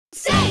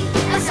Sing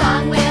a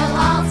song, we'll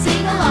all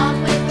sing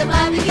along with the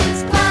Mother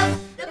Goose Club.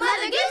 The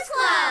Mother Goose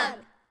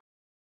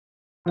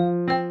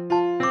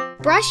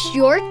Club. Brush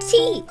your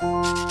teeth.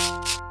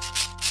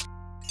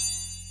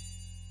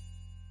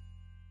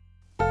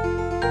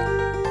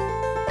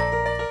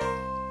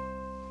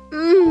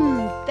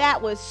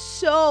 That was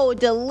so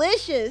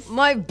delicious.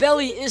 My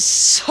belly is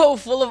so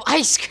full of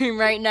ice cream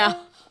right now.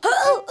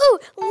 Ooh,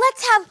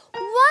 let's have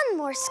one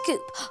more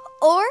scoop.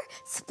 Or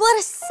split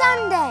a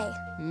sundae.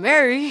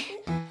 Mary,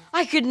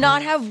 I could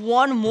not have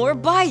one more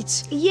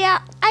bite.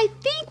 Yeah, I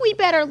think we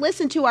better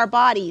listen to our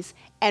bodies.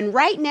 And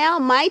right now,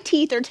 my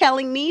teeth are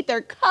telling me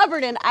they're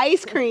covered in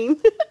ice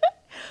cream.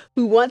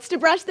 Who wants to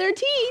brush their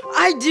teeth?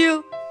 I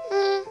do.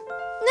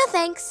 No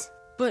thanks.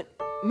 But,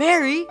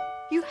 Mary,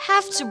 you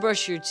have to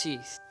brush your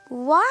teeth.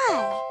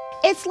 Why?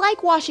 It's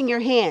like washing your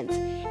hands.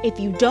 If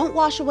you don't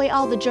wash away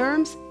all the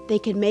germs, they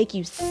can make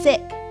you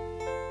sick.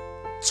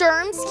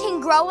 Germs can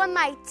grow on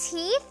my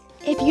teeth?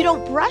 If you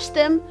don't brush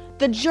them,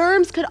 the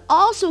germs could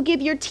also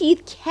give your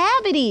teeth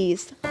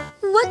cavities.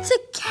 What's a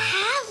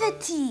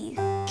cavity?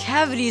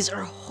 Cavities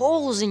are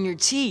holes in your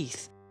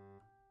teeth.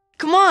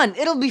 Come on,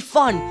 it'll be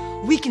fun.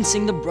 We can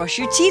sing the Brush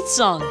Your Teeth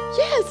song.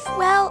 Yes.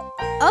 Well,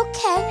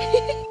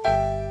 okay.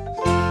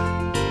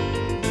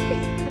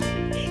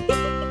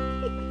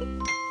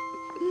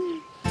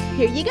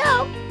 Here you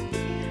go.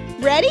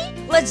 Ready?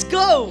 Let's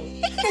go.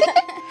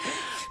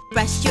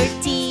 Brush your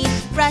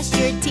teeth, brush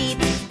your teeth,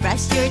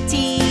 brush your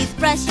teeth,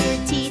 brush your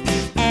teeth.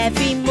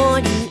 Every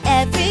morning,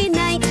 every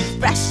night,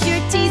 brush your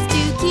teeth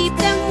to keep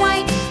them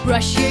white.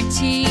 Brush your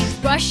teeth,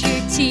 brush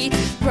your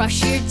teeth,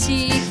 brush your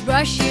teeth,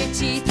 brush your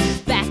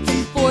teeth. Back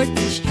and forth and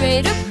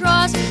straight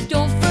across.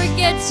 Don't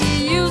forget to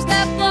use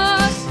that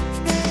floss.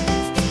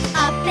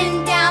 Up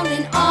and down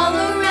and all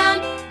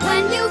around.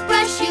 When you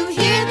brush, you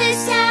hear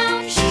this sound.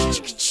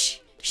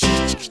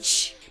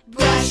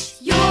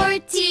 Brush your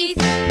teeth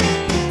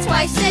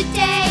twice a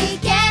day.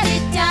 Get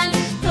it done.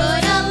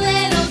 Put a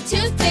little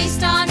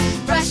toothpaste on.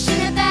 Brush in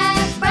the back,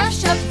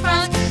 brush up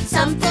front.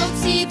 Some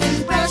folks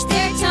even brush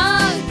their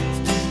tongue.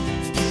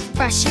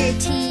 Brush your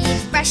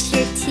teeth, brush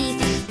your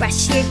teeth,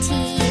 brush your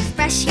teeth,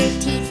 brush your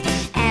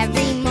teeth.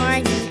 Every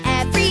morning,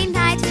 every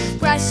night,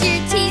 brush your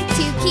teeth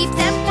to keep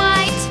them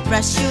white.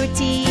 Brush your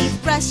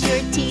teeth, brush your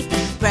teeth,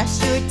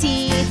 brush your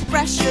teeth,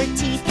 brush your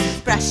teeth.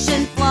 Brush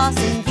and floss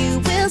and you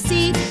will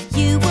see,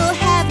 you will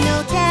have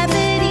no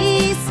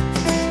cavities.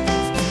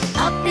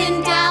 Up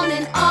and down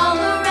and all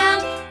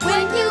around.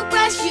 When you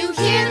brush, you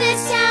hear this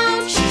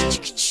sound.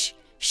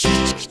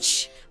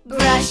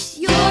 Brush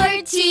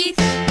your teeth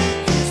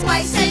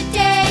twice a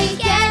day.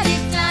 Get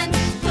it done.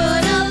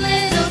 Put a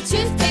little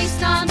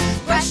toothpaste on.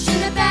 Brush in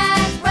the back,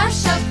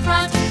 brush up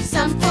front.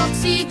 Some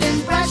folks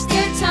even brush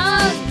their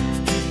tongue.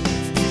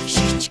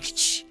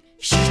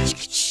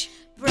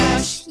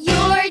 Brush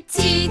your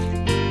teeth.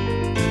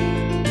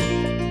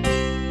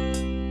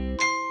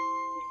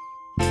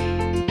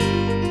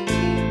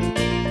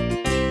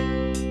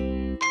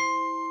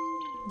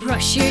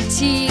 Brush your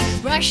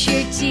teeth, brush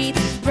your teeth,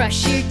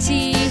 brush your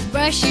teeth,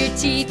 brush your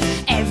teeth.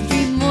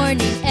 Every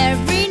morning,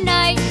 every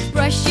night,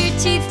 brush your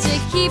teeth to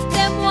keep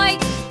them white.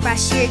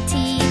 Brush your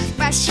teeth,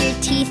 brush your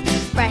teeth,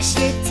 brush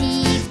your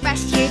teeth,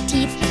 brush your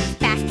teeth.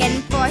 Back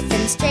and forth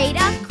and straight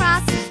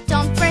across.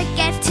 Don't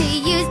forget to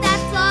use that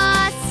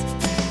floss.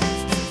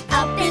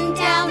 Up and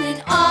down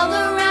and all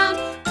around.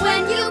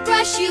 When you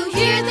brush, you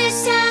hear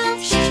this sound.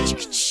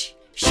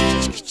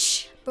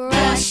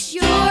 Brush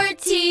your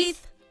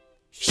teeth.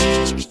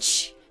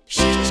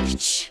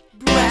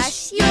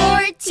 Brush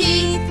your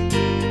teeth.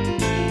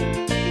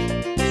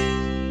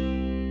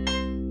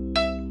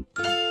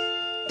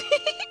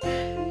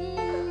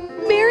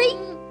 Mary,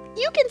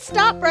 you can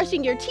stop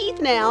brushing your teeth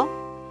now.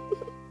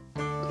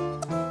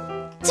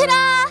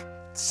 Ta-da!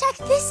 Check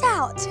this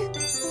out.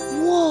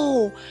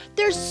 Whoa,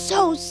 they're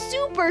so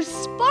super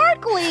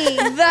sparkly.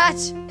 That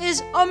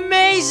is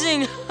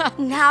amazing.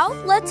 Now,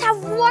 let's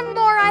have one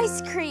more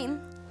ice cream.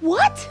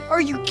 What?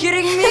 Are you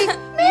kidding me?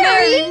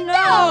 Mary,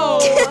 no.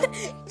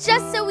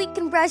 Just so we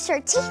can brush our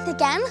teeth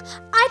again.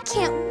 I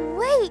can't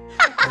wait.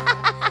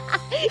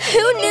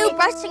 Who knew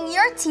brushing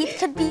your teeth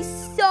could be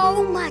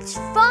so much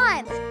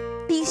fun?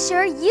 Be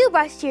sure you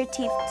brush your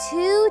teeth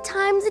 2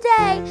 times a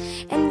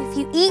day. And if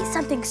you eat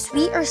something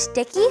sweet or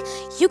sticky,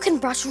 you can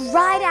brush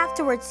right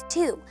afterwards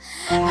too.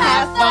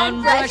 Have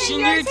fun brushing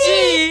your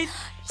teeth.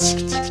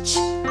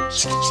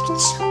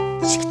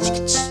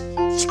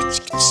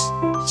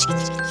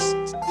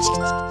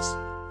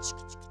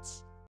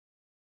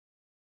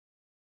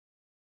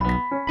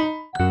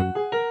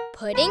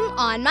 Putting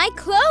on my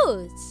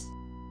clothes.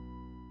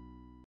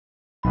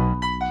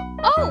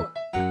 Oh,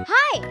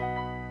 hi.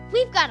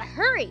 We've got to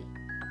hurry.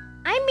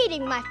 I'm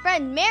meeting my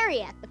friend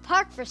Mary at the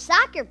park for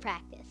soccer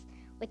practice,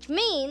 which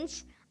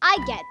means I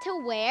get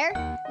to wear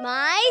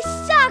my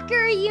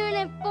soccer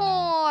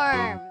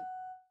uniform.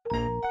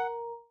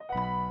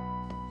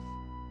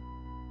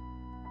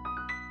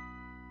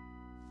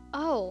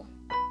 Oh,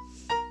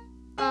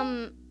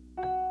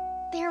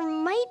 there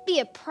might be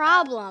a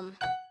problem.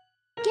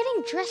 Getting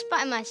Getting dressed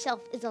by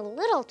myself is a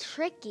little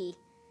tricky.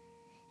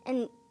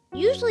 And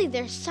usually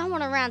there's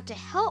someone around to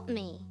help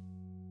me.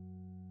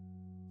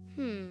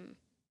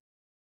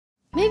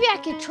 Maybe I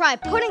could try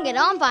putting it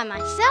on by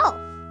myself.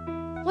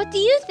 What do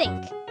you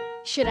think?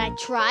 Should I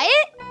try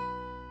it?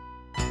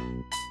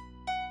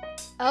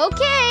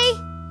 Okay,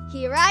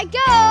 here I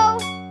go.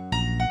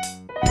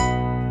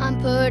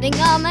 I'm putting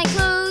on my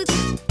clothes.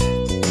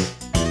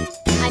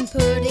 I'm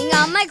putting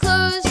on my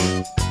clothes.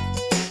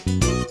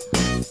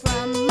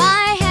 From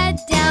my head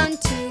down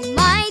to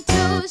my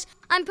toes,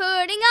 I'm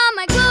putting on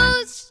my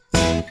clothes.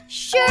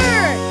 Sure,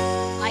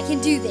 I can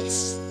do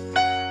this.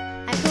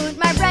 I put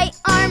my right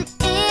arm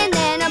in,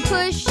 then I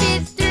push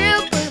it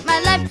through. Put my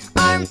left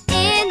arm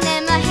in,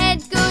 then my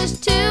head goes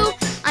too.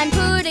 I'm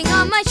putting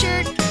on my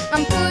shirt.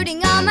 I'm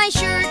putting on my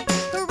shirt.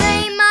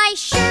 Hooray, my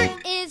shirt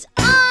is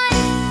on.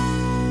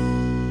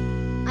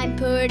 I'm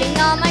putting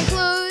on my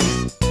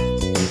clothes.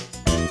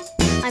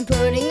 I'm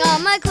putting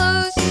on my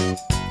clothes.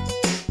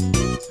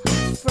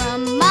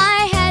 From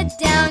my head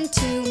down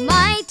to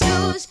my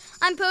toes,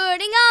 I'm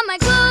putting on my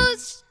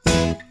clothes.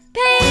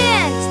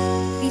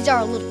 Pants! These are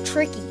a little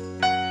tricky.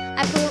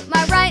 I put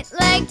my right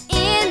leg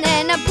in,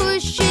 then I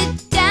push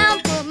it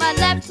down. Put my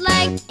left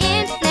leg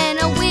in, then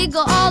I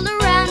wiggle all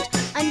around.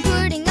 I'm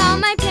putting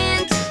on my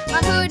pants.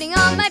 I'm putting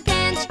on my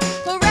pants.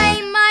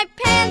 Hooray, my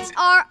pants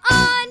are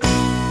on.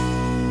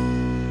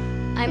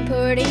 I'm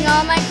putting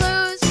on my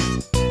clothes.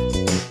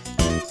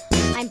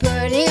 I'm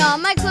putting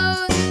on my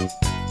clothes.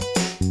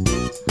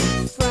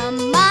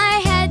 From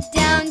my head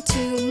down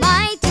to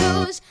my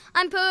toes,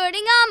 I'm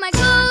putting on my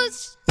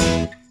clothes.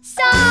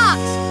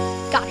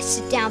 Socks! Gotta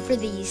sit down for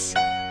these.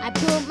 I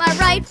put my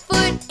right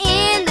foot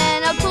in,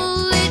 then I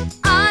pull it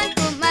on.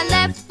 Put my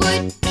left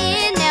foot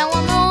in, now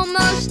I'm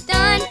almost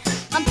done.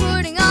 I'm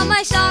putting on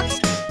my socks.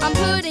 I'm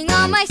putting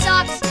on my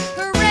socks.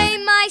 Hooray,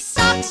 my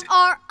socks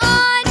are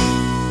on.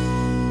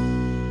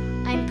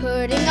 I'm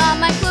putting on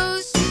my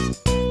clothes.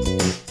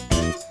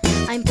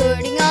 I'm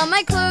putting on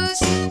my clothes.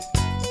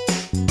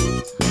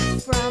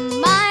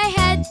 From my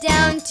head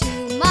down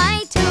to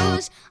my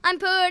toes, I'm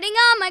putting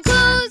on my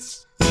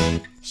clothes.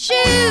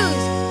 Shoes!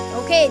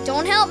 Okay,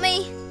 don't help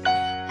me.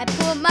 I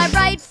put my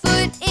right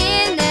foot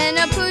in, then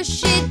I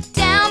push it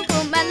down.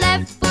 Put my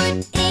left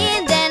foot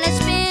in, then I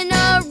spin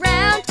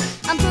around.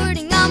 I'm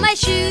putting on my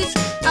shoes.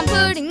 I'm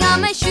putting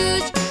on my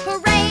shoes.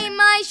 Hooray,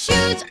 my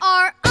shoes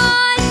are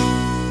on.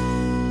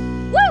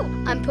 Woo!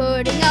 I'm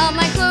putting on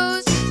my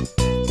clothes.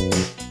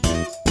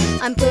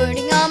 I'm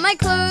putting on my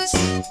clothes.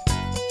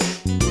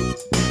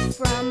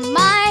 From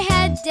my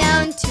head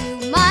down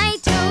to my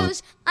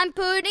toes, I'm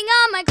putting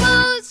on my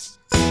clothes.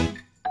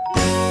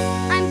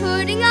 I'm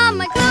putting on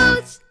my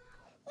clothes.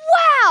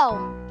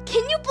 Wow!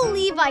 Can you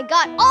believe I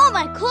got all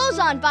my clothes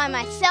on by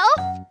myself?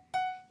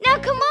 Now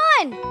come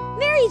on!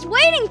 Mary's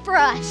waiting for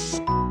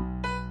us.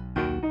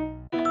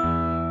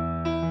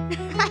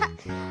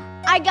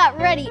 I got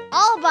ready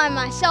all by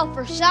myself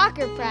for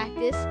soccer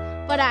practice,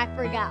 but I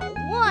forgot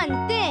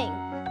one thing.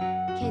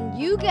 Can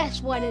you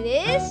guess what it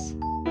is?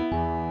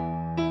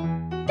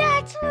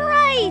 That's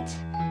right!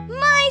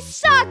 My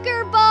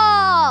soccer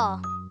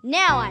ball!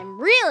 Now I'm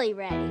really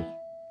ready.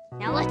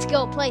 Now let's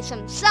go play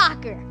some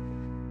soccer.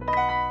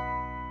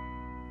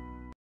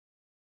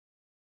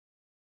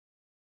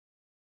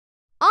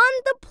 On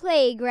the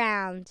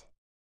playground.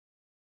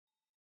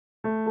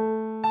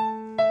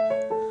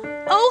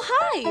 Oh,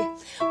 hi!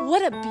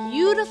 What a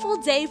beautiful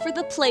day for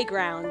the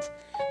playground.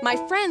 My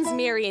friends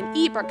Mary and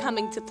Eve are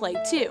coming to play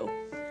too.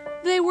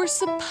 They were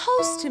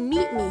supposed to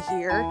meet me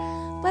here,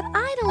 but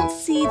I don't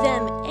see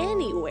them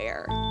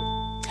anywhere.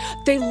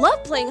 They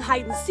love playing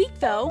hide and seek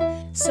though,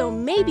 so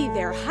maybe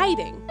they're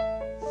hiding.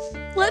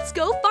 Let's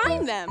go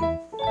find them.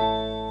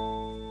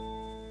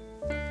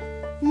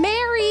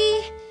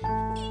 Mary,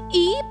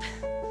 Eep.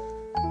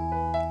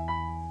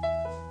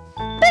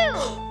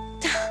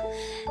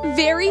 Boo!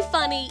 Very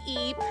funny,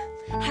 Eep.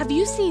 Have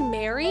you seen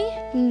Mary?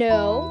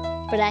 No,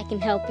 but I can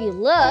help you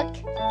look.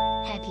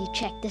 Have you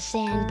checked the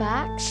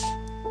sandbox?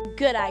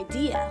 Good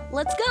idea.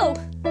 Let's go.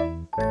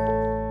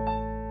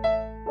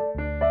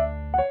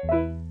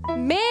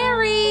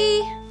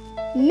 Mary!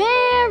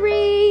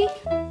 Mary!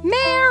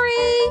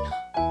 Mary!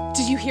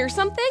 Did you hear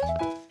something?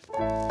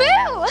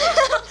 Boo!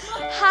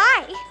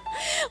 Hi!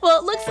 Well,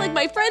 it looks like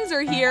my friends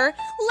are here.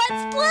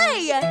 Let's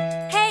play!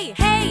 Hey,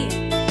 hey!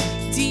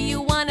 Do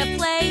you want to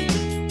play?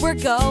 We're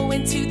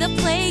going to the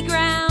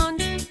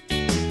playground.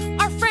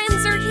 Our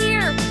friends are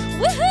here.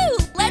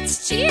 Woohoo!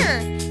 Let's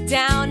cheer!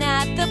 Down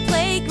at the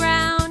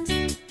playground.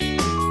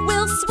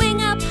 We'll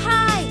swing up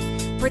high,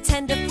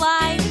 pretend to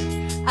fly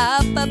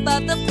up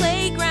above the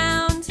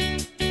playground.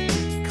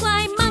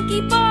 Climb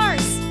monkey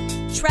bars,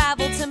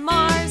 travel to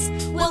Mars.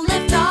 We'll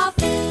lift off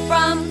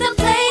from the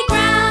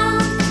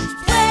playground.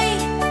 Play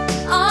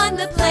on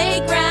the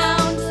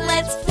playground.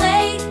 Let's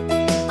play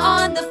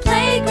on the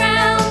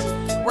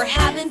playground. We're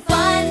having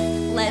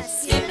fun.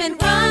 Let's skip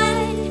and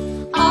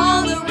run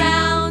all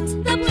around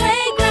the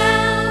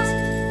playground.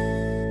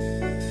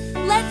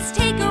 Let's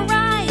take a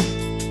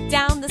ride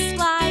down the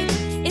slide.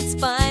 It's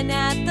fun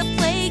at the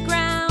playground.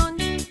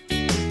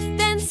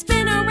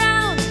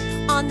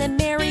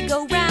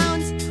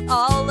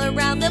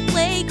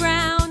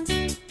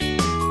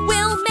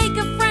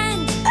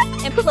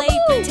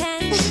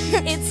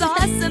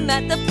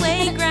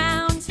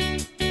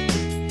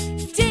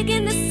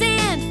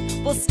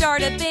 we'll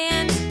start a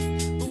band.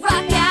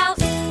 Rock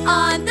out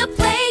on the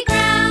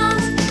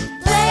playground.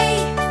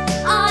 Play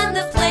on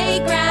the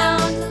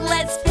playground.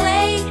 Let's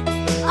play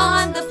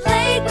on the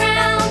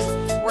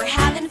playground. We're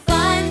having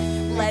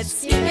fun. Let's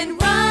skip and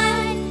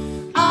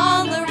run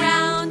all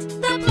around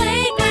the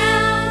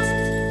playground.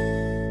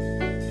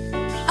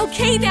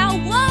 Okay, now,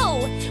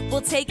 whoa! We'll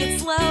take it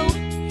slow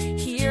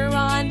here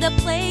on the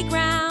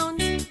playground.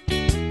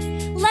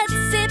 Let's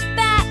sit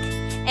back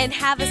and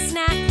have a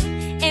snack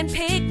and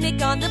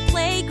picnic on the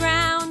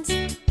playground.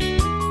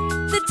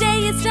 The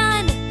day is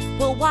done,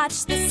 we'll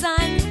watch the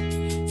sun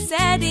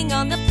setting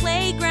on the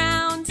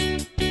playground.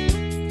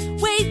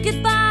 Wave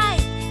goodbye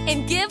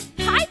and give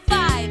high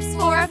fives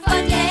For a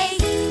fun day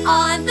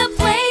on the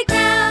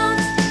playground.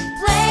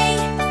 Play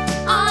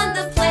on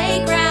the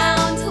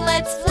playground.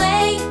 Let's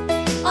play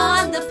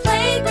on the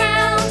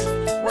playground.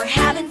 We're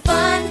having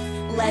fun.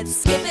 Let's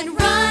skip and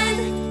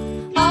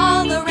run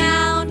all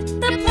around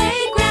the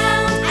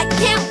playground. I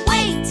can't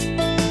wait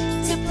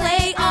to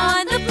play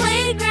on the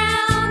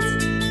playground.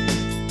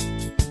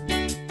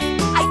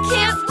 I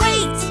can't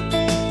wait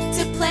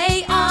to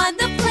play on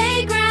the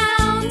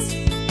playground.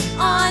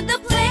 On the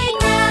playground.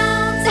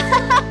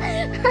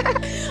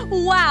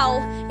 Wow,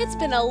 it's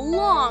been a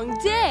long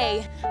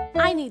day.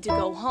 I need to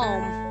go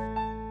home.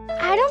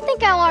 I don't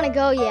think I want to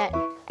go yet.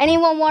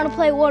 Anyone want to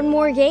play one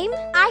more game?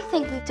 I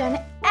think we've done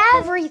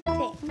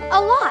everything. A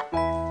lot.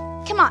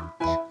 Come on,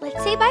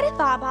 let's say bye to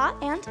Baba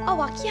and I'll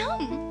walk you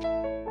home.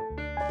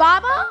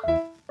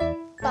 Baba?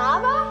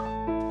 Baba?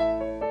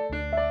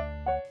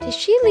 Did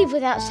she leave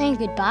without saying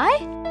goodbye?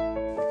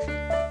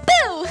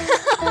 Boo!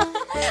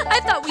 I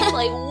thought we'd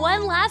play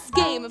one last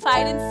game of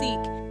hide and seek.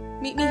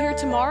 Meet me here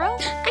tomorrow?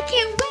 I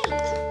can't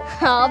wait.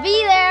 I'll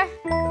be there.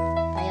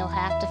 But you'll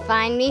have to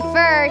find me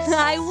first.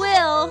 I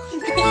will.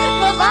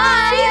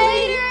 Bye-bye. See you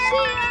later.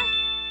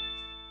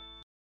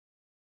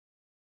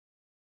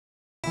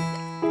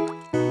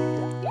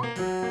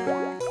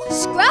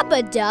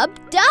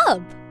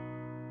 Scrub-a-dub-dub.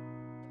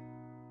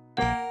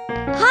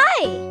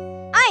 Hi,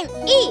 I'm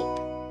Eep.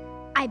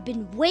 I've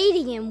been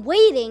waiting and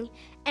waiting,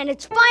 and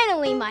it's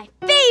finally my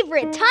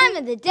favorite time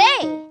of the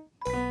day.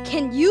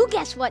 Can you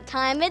guess what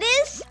time it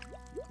is?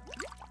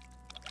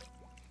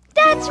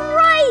 That's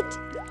right!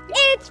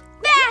 It's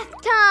bath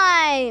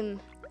time!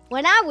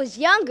 When I was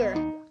younger,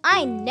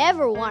 I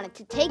never wanted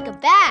to take a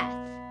bath.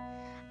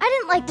 I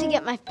didn't like to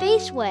get my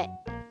face wet,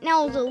 and I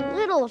was a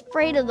little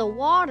afraid of the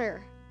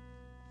water.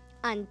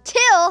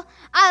 Until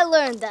I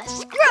learned the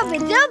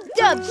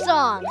Scrub-a-dub-dub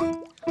song.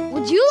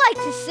 Would you like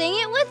to sing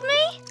it with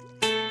me?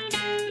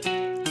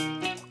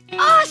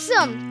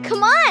 Awesome!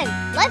 Come on,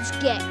 let's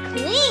get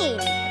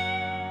clean.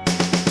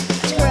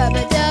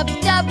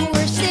 Scrub-a-dub-dub,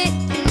 we're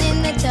sitting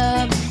in the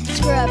tub.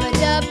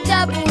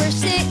 Scrub-a-dub-dub, we're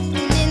sitting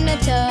in the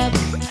tub.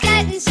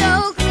 Getting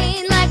so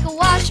clean like a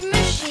washing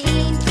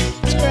machine.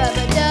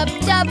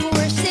 Scrub-a-dub-dub,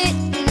 we're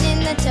sitting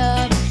in the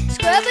tub.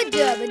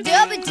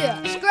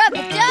 Scrub-a-dub-a-dub-a-dub,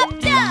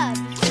 scrub-a-dub-dub.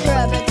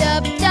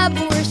 Scrub-a-dub-dub,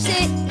 we're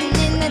sitting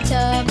in the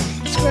tub.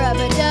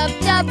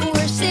 Scrub-a-dub-dub,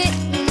 we're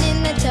sitting in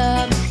the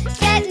tub.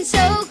 Getting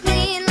so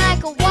clean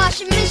like a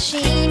washing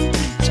machine.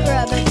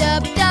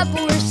 Scrub-a-dub-dub,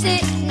 we're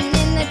sitting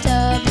in the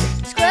tub.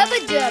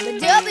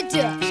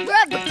 Scrub-a-dub-a-dub-a-dub,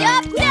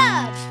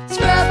 scrub-a-dub-dub.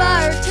 Scrub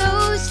our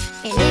toes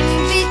and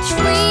in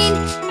between.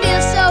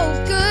 Feels so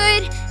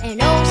good and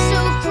oh so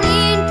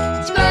clean.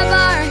 Scrub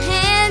our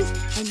hands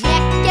and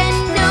neck and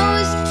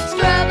nose.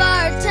 Scrub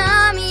our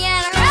tummy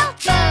and our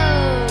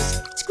elbows.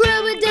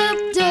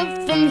 Scrub-a-dub-dub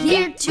from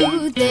here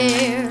to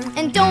there.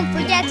 And don't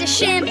forget to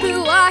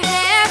shampoo our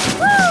hair.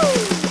 Woo!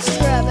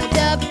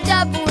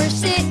 Scrub-a-dub-dub, we're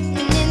sitting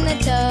in the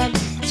tub.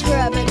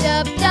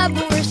 Scrub-a-dub-dub,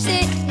 we're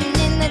sitting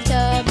in the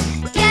tub.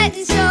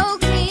 Getting so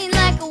clean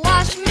like a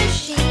washing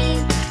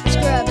machine.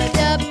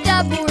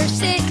 Scrub-a-dub-dub, we're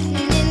sitting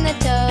in the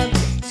tub.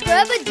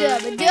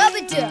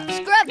 Scrub-a-dub-a-dub-a-dub,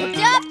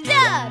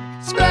 scrub-a-dub-dub.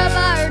 Scrub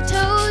our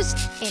toes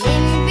and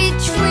in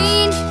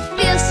between.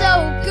 Feels so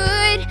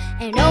good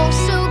and oh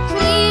so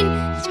clean.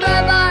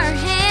 Scrub our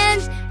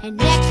hands and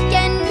neck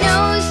and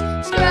nose.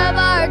 Scrub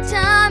our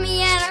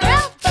tummy and our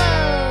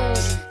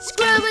elbows.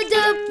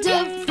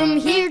 Scrub-a-dub-dub from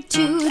here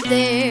to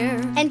there.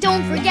 And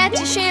don't forget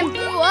to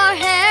shampoo our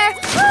hair.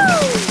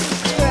 Woo!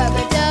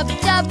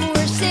 Scrub-a-dub-dub,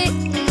 we're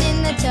sitting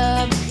in the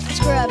tub.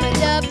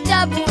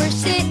 Scrub-a-dub-dub, we're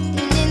sitting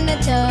in the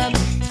tub.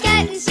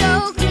 Getting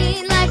so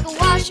clean like a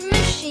washing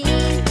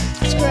machine.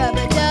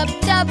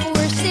 Scrub-a-dub-dub,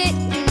 we're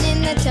sitting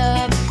in the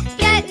tub.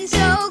 Getting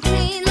so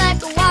clean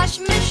like a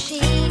washing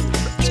machine.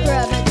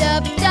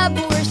 Scrub-a-dub-dub,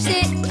 we're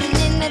sitting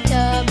in the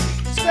tub.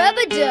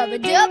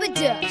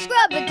 Scrub-a-dub-a-dub-a-dub,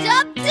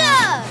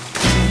 scrub-a-dub-dub.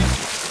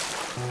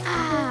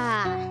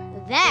 Ah,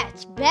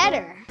 that's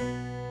better.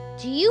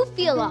 Do you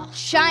feel all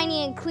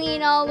shiny and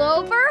clean all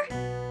over?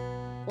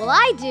 Well,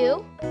 I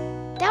do.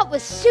 That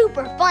was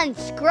super fun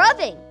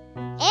scrubbing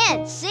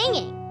and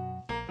singing.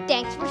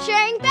 Thanks for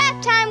sharing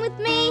bath time with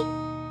me.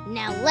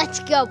 Now let's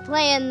go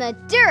play in the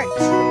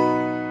dirt.